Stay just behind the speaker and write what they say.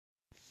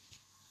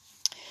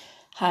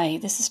Hi,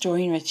 this is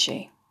Doreen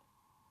Ritchie.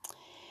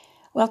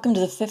 Welcome to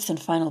the fifth and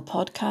final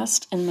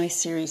podcast in my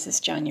series this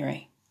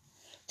January.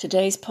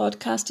 Today's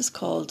podcast is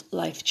called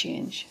Life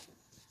Change.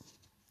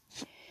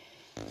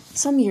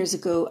 Some years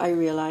ago, I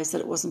realised that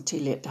it wasn't too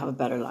late to have a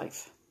better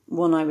life,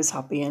 one I was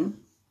happy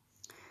in,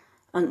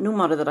 and no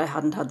matter that I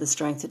hadn't had the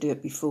strength to do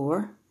it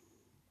before,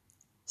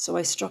 so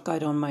I struck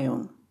out on my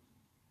own.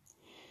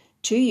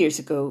 2 years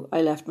ago,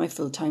 I left my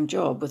full-time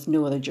job with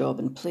no other job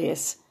in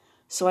place,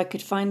 so I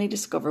could finally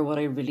discover what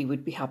I really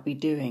would be happy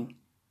doing.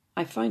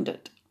 I found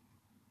it.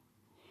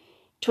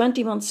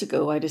 20 months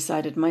ago, I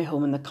decided my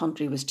home in the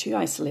country was too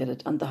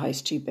isolated and the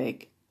house too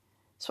big,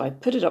 so I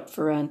put it up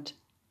for rent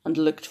and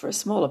looked for a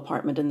small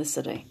apartment in the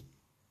city.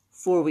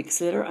 4 weeks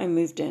later, I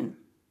moved in.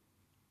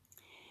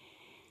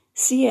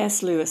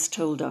 C.S. Lewis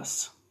told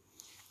us,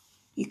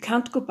 "You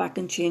can't go back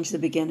and change the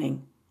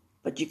beginning,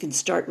 but you can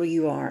start where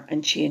you are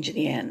and change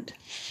the end."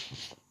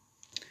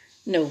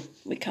 No,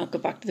 we can't go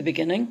back to the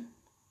beginning.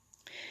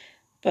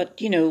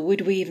 But,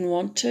 would we even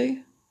want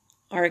to?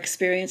 Our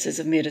experiences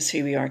have made us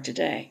who we are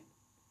today.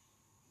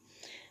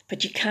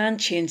 But you can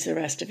change the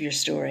rest of your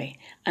story,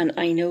 and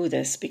I know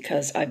this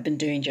because I've been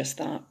doing just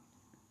that.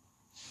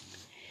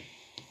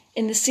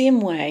 In the same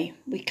way,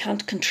 we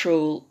can't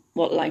control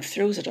what life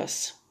throws at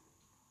us,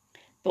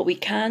 but we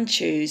can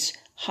choose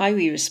how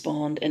we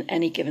respond in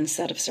any given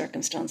set of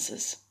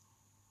circumstances.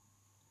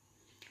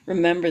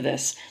 Remember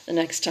this the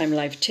next time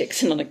life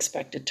takes an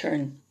unexpected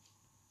turn.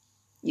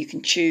 You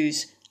can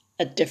choose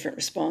a different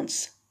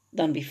response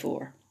than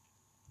before.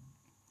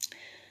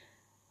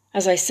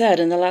 As I said,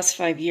 in the last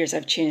 5 years,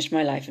 I've changed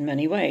my life in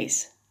many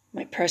ways.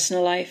 My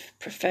personal life,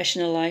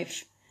 professional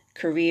life,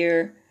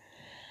 career.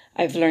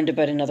 I've learned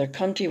about another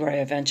country where I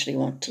eventually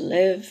want to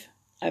live.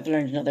 I've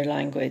learned another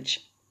language.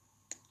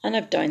 And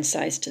I've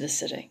downsized to the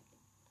city.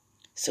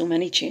 So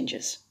many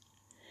changes.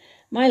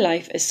 My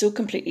life is so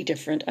completely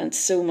different and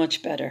so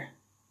much better.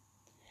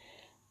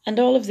 And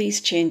all of these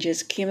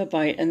changes came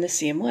about in the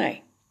same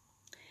way.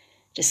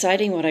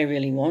 Deciding what I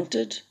really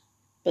wanted,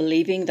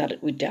 believing that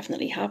it would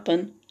definitely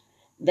happen,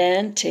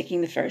 then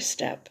taking the first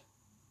step.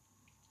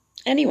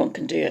 Anyone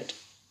can do it.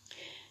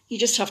 You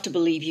just have to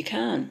believe you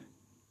can.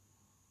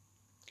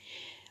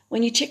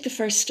 When you take the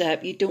first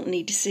step, you don't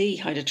need to see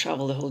how to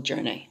travel the whole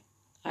journey.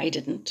 I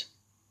didn't.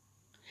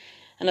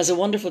 And as a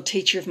wonderful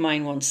teacher of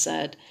mine once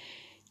said,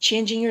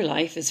 changing your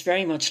life is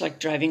very much like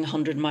driving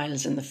 100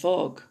 miles in the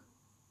fog.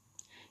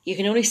 You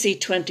can only see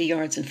 20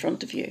 yards in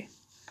front of you,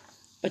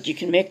 but you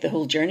can make the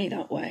whole journey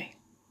that way.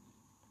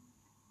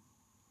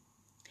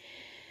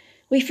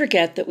 We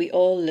forget that we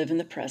all live in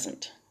the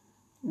present,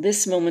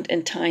 this moment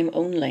in time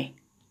only,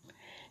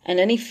 and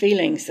any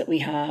feelings that we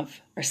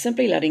have are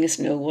simply letting us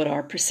know what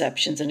our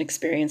perceptions and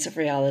experience of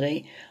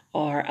reality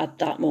are at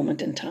that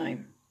moment in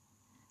time.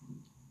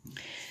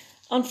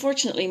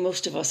 Unfortunately,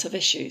 most of us have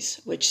issues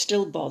which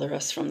still bother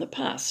us from the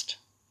past,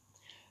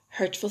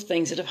 hurtful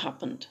things that have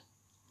happened,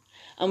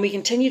 and we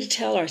continue to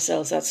tell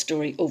ourselves that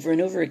story over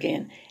and over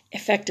again,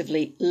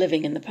 effectively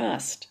living in the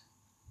past.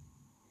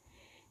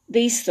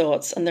 These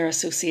thoughts and their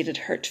associated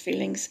hurt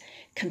feelings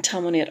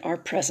contaminate our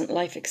present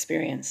life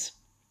experience.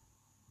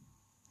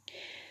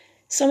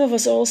 Some of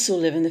us also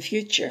live in the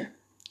future,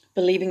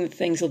 believing that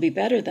things will be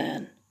better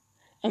then,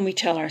 and we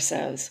tell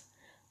ourselves,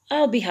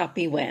 "I'll be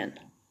happy when.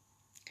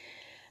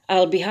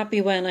 I'll be happy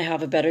when I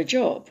have a better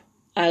job.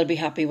 I'll be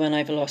happy when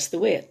I've lost the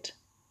weight.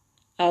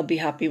 I'll be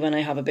happy when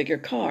I have a bigger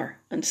car,"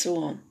 and so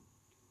on,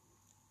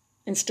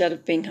 instead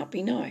of being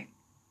happy now.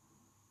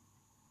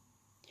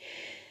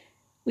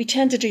 We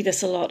tend to do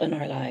this a lot in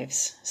our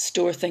lives,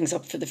 store things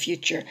up for the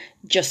future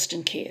just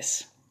in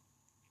case,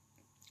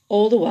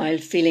 all the while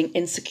feeling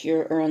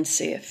insecure or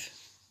unsafe.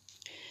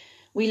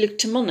 We look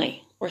to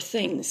money or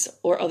things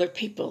or other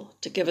people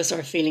to give us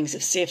our feelings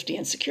of safety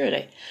and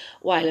security,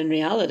 while in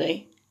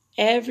reality,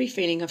 every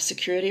feeling of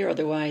security or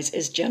otherwise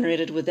is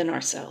generated within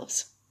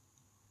ourselves.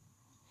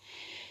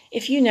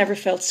 If you never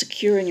felt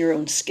secure in your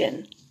own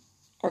skin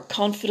or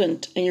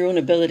confident in your own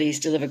abilities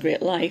to live a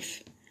great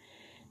life,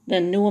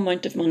 then no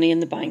amount of money in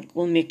the bank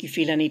will make you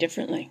feel any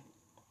differently.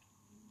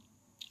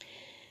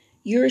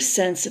 Your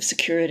sense of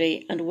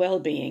security and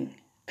well-being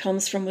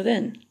comes from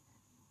within,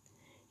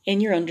 in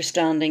your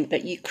understanding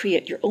that you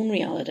create your own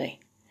reality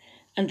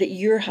and that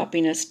your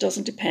happiness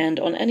doesn't depend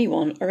on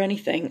anyone or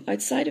anything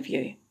outside of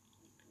you.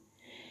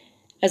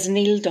 As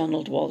Neil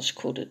Donald Walsh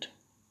quoted,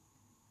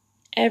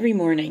 "Every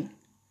morning,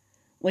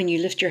 when you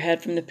lift your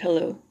head from the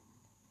pillow,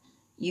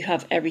 you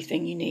have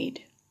everything you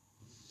need."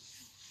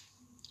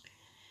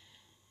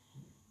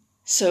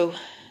 So,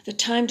 the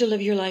time to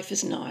live your life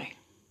is now.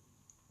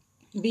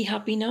 Be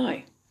happy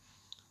now.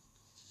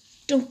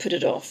 Don't put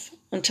it off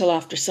until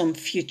after some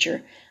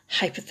future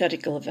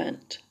hypothetical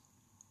event.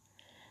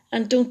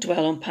 And don't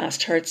dwell on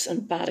past hurts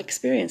and bad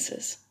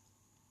experiences.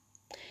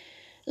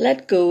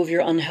 Let go of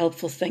your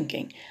unhelpful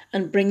thinking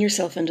and bring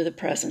yourself into the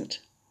present,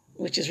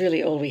 which is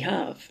really all we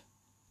have.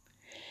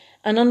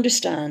 And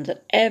understand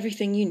that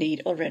everything you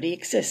need already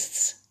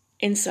exists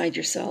inside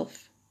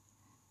yourself.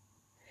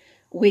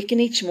 Waken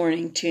each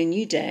morning to a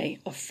new day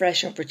of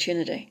fresh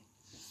opportunity.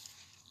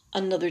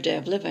 another day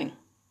of living.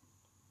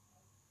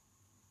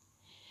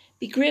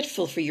 Be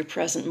grateful for your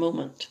present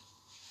moment.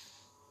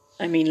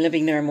 I mean,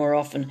 living there more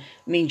often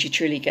means you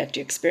truly get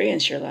to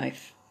experience your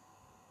life.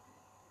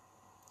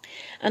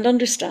 And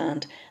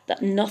understand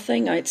that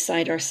nothing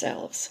outside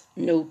ourselves,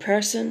 no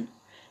person,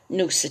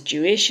 no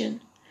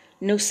situation,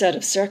 no set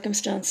of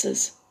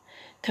circumstances,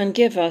 can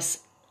give us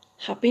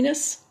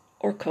happiness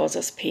or cause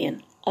us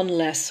pain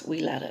unless we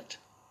let it.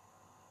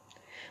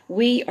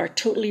 We are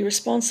totally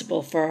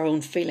responsible for our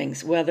own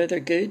feelings, whether they're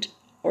good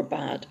or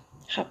bad,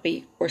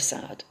 happy or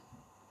sad.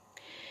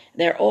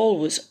 They're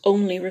always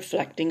only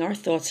reflecting our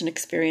thoughts and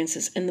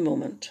experiences in the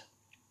moment.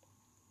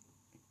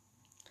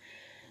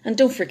 And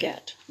don't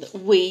forget that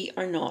we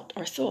are not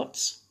our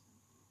thoughts.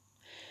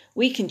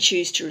 We can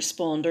choose to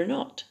respond or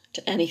not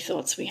to any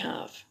thoughts we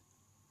have.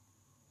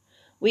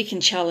 We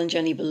can challenge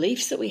any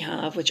beliefs that we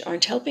have which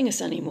aren't helping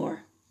us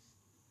anymore.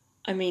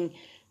 I mean,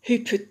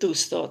 who put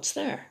those thoughts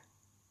there?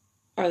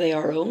 Are they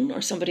our own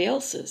or somebody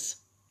else's?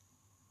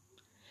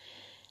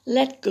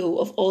 Let go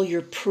of all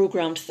your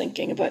programmed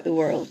thinking about the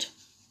world,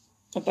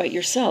 about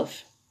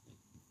yourself.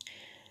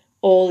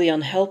 All the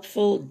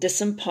unhelpful,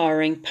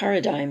 disempowering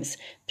paradigms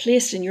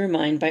placed in your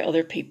mind by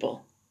other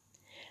people,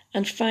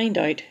 and find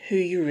out who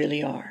you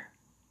really are.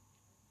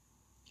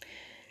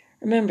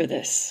 Remember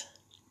this: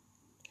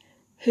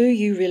 who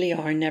you really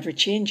are never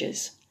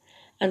changes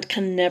and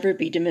can never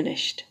be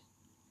diminished.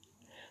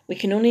 We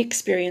can only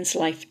experience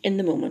life in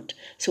the moment,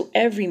 so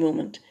every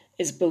moment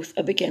is both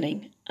a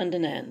beginning and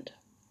an end.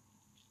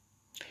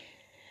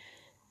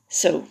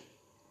 So,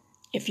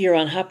 if you're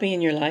unhappy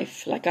in your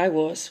life, like I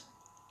was,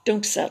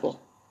 don't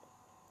settle.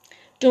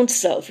 Don't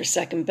settle for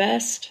second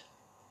best,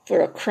 for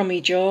a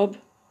crummy job,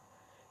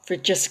 for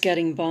just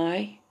getting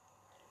by,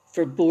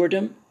 for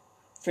boredom,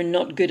 for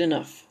not good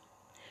enough.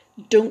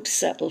 Don't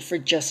settle for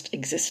just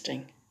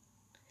existing.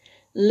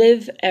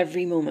 Live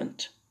every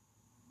moment.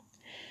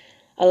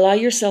 Allow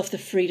yourself the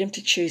freedom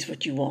to choose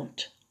what you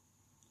want.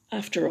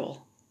 After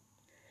all,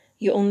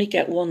 you only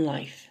get one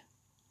life,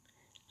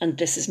 and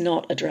this is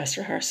not a dress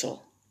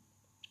rehearsal.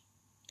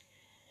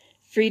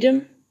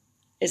 Freedom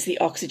is the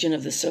oxygen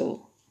of the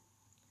soul.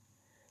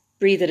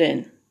 Breathe it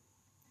in.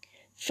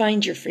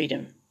 Find your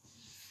freedom.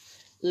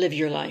 Live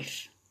your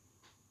life.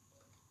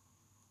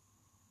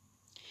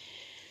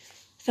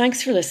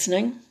 Thanks for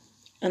listening,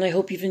 and I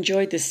hope you've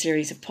enjoyed this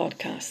series of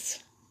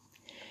podcasts.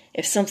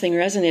 If something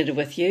resonated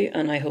with you,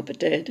 and I hope it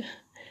did,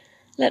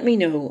 let me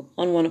know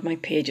on one of my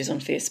pages on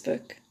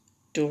Facebook,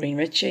 Doreen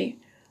Ritchie,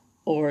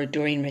 or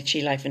Doreen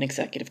Ritchie Life and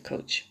Executive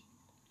Coach.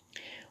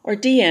 Or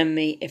DM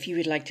me if you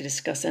would like to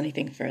discuss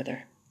anything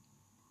further.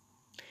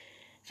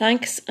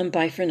 Thanks, and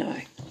bye for now.